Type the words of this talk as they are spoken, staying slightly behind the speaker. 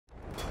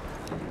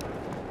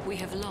We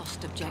have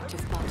lost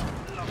objective button.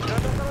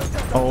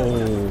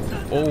 Oh.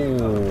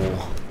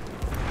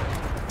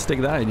 Stick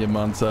that in your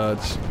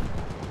montage.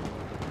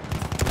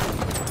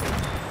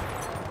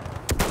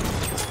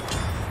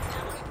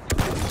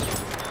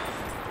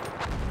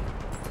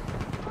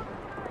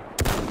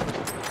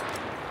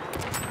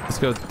 Let's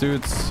go,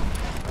 dudes.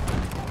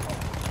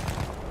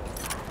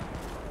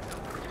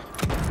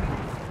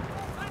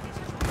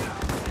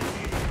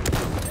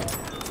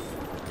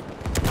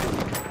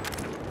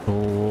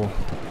 Oh.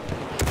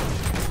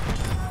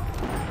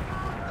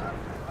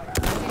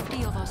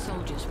 50 of our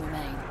soldiers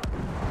remain.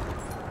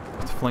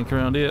 Let's flank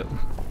around here.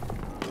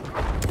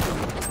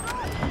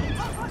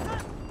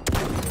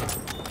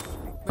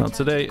 Not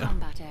today.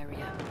 Combat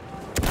area.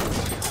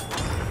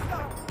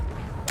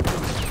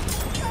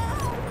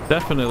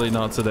 Definitely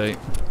not today.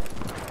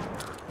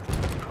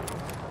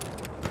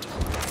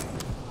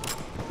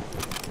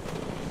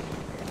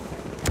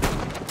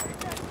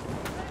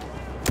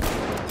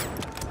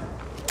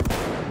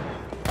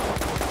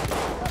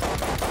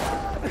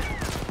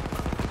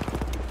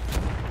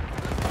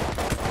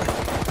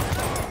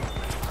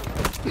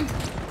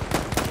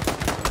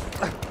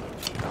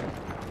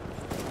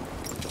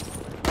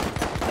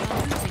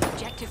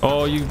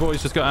 Oh, you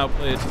boys just got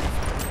outplayed.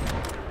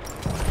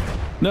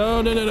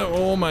 No, no, no, no.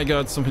 Oh my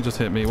god, something just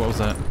hit me. What was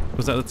that?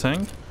 Was that the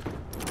tank?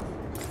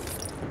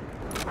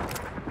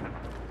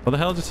 What the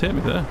hell just hit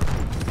me there?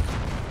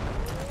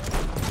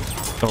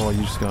 Oh,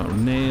 you just got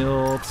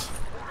nailed.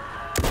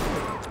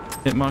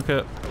 Hit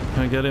marker.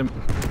 Can I get him?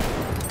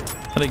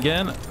 And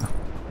again.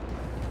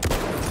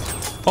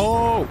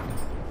 Oh!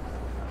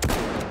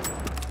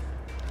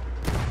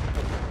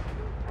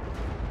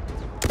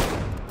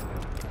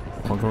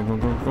 Go on, go on,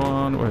 go on, go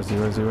on. Where is he?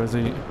 Where is he? Where is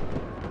he?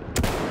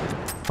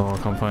 Oh, I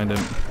can't find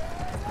him.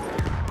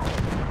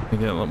 Can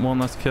get one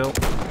last kill.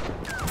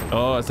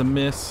 Oh, it's a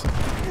miss.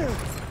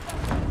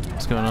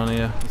 What's going on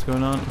here? What's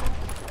going on?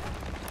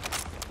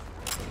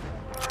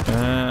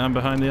 I'm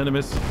behind the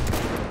enemies.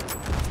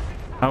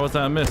 How was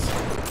that a miss?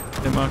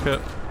 Hit marker.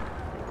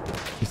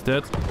 He's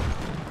dead.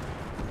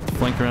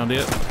 Flank around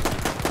here.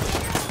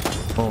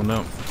 Oh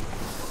no.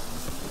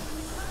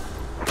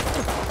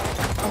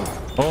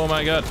 Oh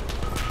my god.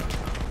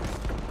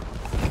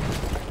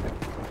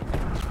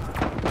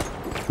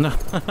 No.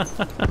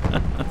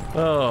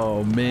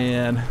 Oh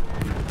man.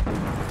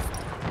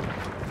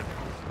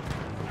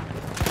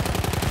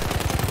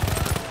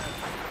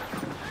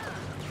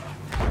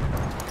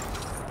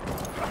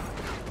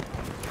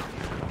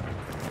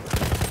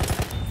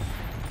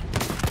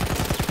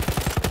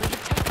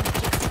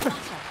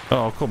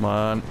 Oh, come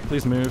on.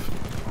 Please move.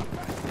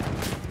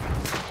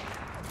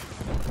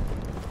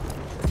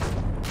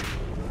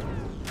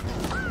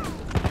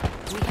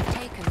 We have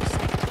taken the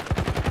sector.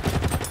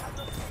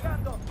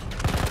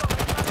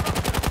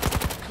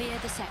 Clear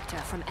the sector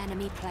from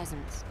enemy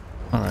presence.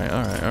 Alright,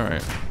 alright,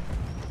 alright.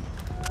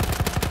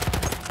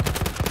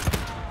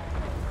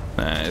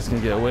 Nah, it's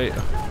gonna get away.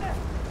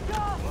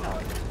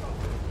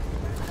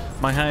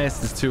 My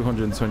highest is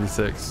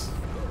 226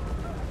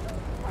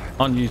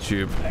 on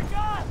YouTube.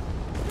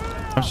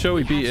 I'm sure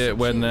we beat it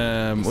when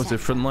was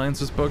it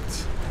Frontlines was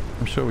booked?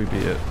 I'm sure we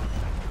beat it.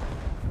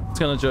 It's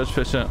gonna judge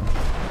Fisher.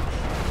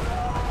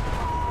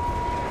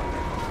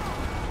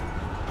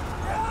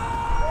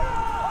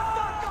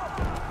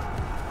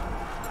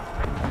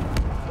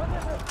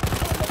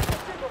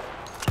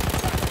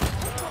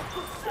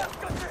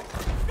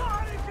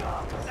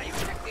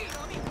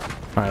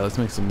 Alright, let's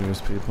make some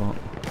moves, people.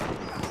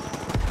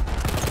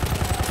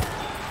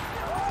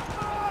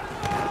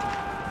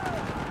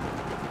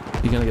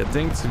 You're gonna get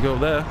dinked to go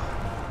there.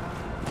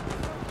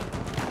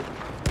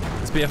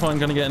 Is BF1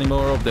 gonna get any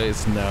more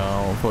updates?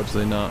 No,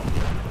 unfortunately not.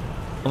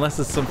 Unless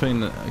there's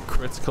something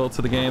critical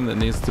to the game that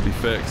needs to be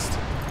fixed,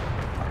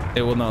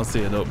 it will not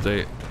see an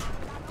update.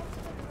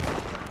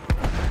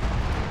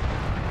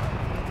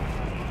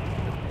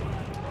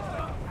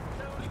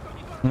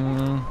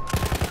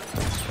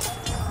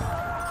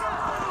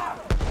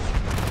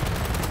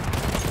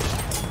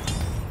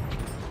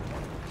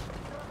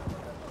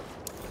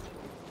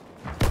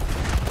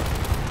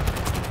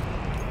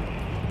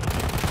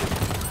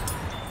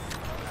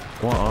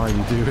 What are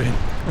you doing?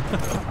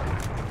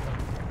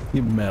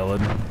 You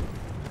melon.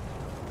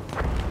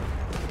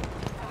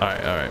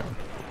 Alright, alright.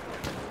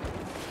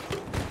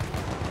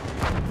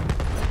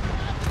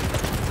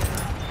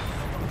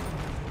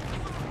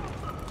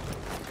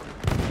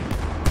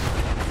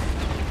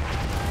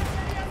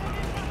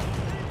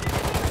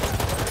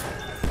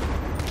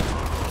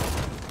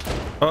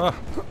 Ah!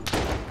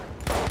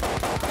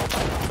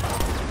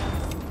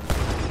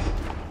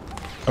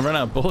 I ran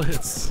out of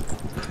bullets.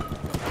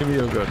 Give me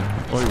your gun.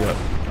 What do you got?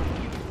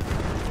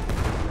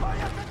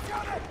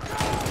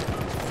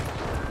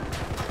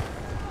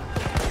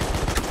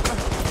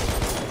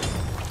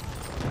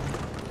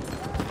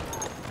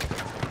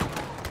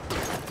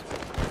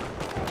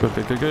 Good,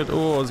 good, good, good.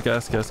 Oh, it's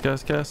gas, gas,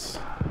 gas, gas.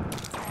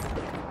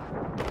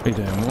 What are you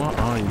doing? What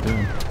are you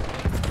doing?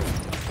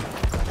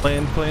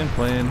 Playing, playing,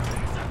 playing.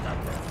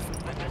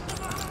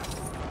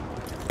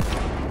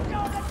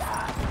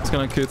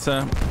 going on,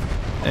 Kuta?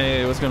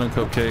 Hey, what's going on,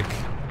 Cupcake?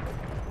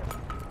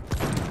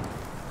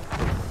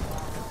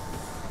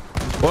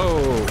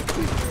 Whoa!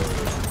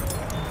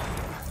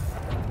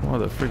 What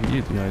the frick are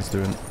you guys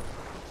doing?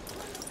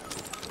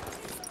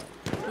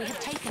 We have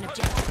taken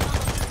objective.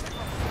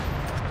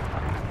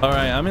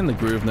 Alright, I'm in the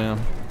groove now.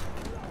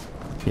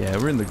 Yeah,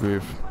 we're in the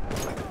groove.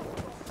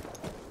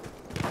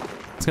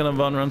 It's gonna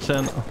Von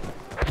Runchen.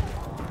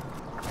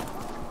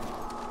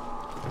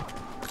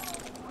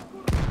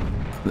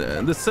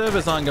 The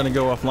servers aren't gonna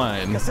go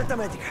offline.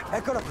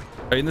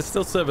 I mean, there's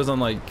still servers on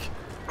like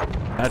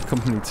Bad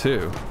Company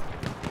 2.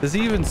 There's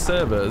even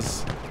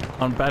servers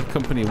on Bad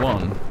Company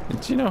 1.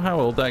 Do you know how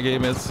old that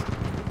game is?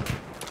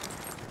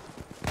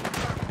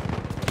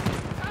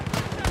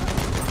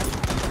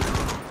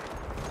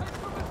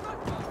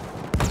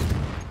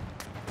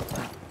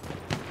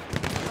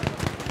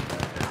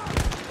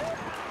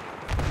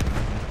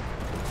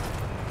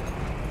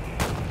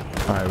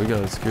 Alright, we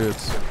got this good.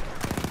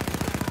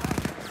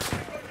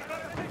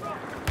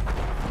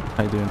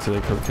 How you doing today,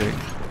 Cupcake?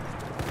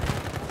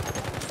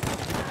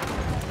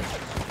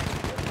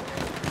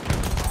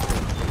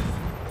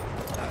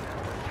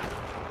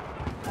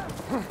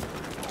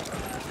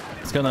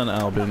 What's going on,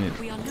 Albin?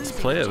 Let's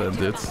play it then,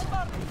 dudes.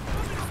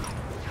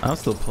 I'm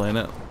still playing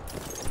it.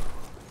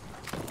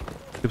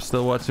 You're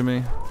still watching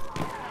me?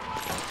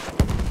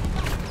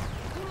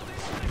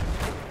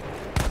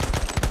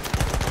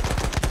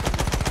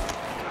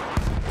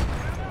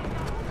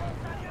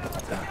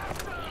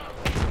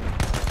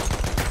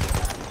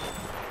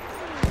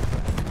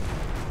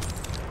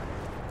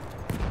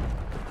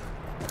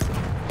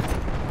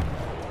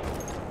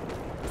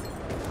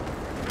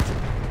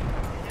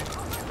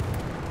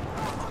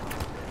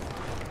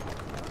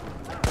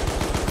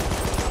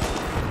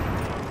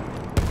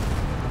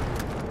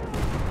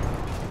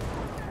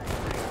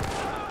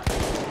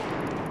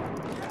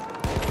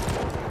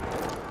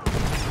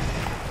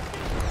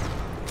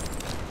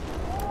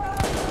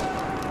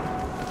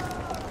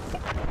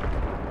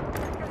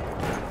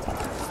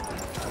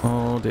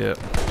 Oh dear.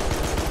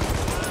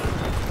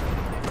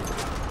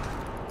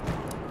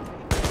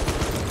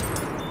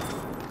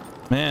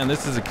 Man,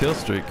 this is a kill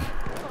streak.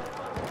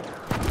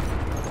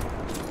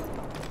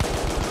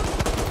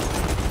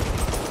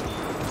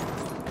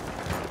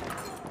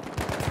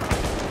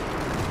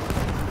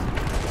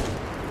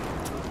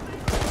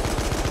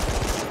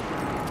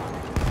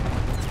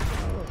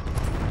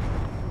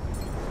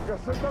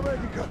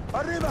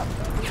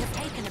 We have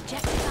taken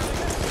objective.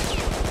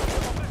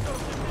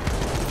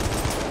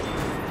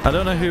 I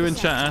don't know who in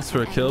chat asked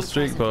for a kill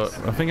streak, but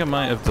I think I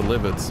might have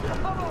delivered.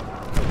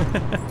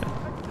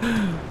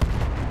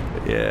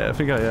 Yeah, I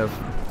think I have.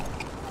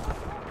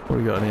 What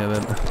we got in here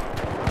then?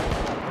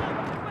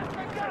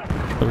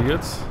 Are we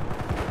good?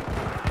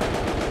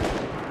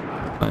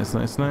 Nice,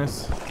 nice,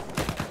 nice.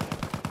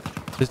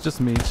 It's just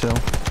me, chill.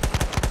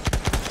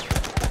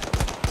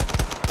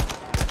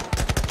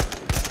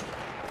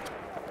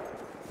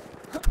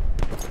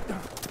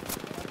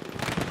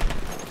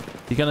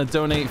 You're gonna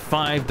donate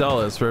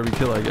 $5 for every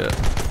kill I get.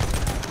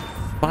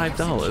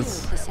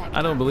 $5?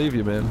 I don't believe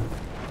you, man.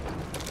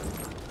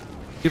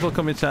 People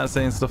come in chat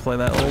saying stuff like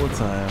that all the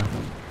time.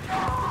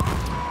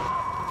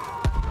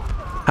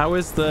 How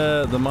is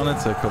the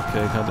monitor,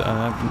 Cupcake?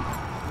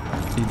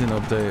 You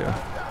didn't update.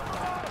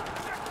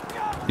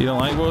 You don't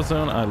like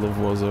Warzone? I love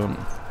Warzone.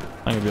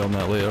 I'm gonna be on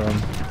that later on.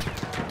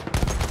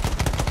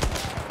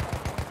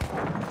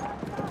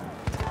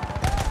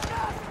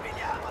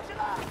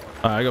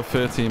 Alright, I got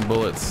 13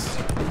 bullets.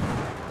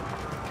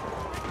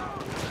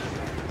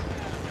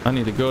 I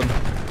need a gun.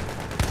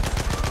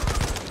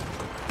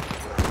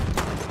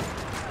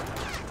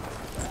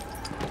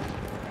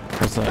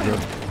 What's that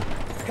gun?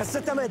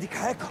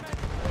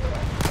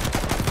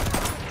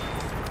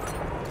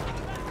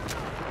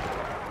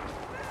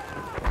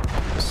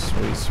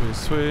 Sweet, sweet,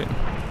 sweet.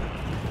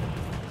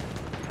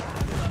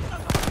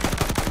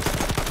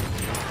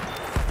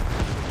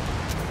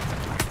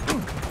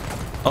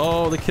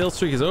 Oh, the kill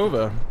streak is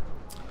over.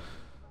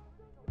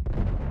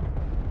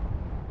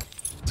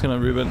 It's gonna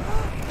Ruben.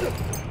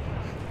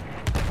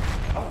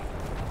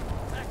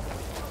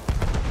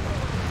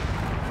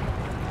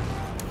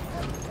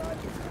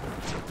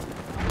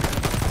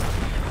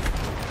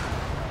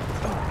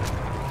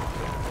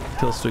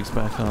 Kill streak's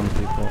back on,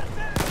 people.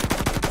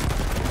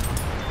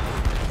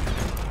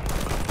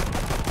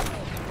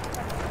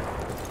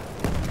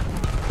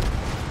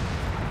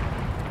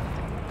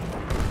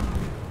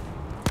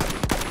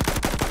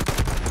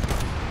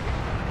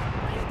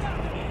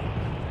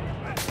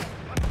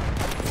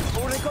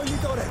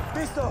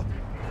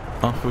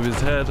 Off with his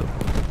head.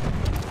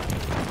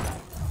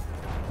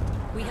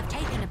 We have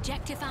taken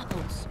objective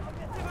apples.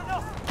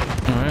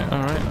 Alright,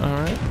 alright,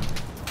 alright.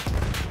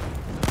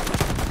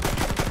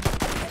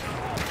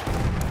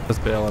 Let's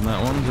bail on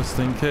that one just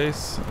in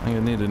case. I'm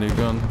gonna need a new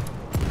gun.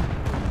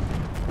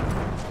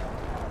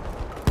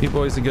 You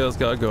boys and girls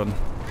got a gun.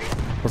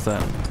 What's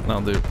that?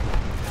 That'll do.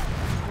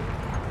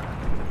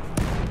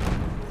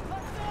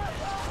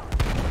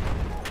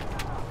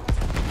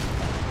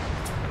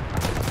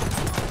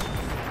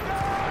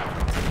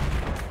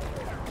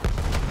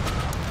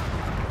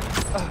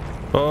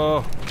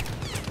 Oh.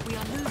 We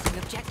are losing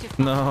objective.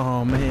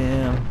 No,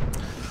 man.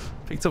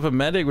 Picked up a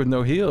medic with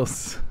no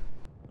heals.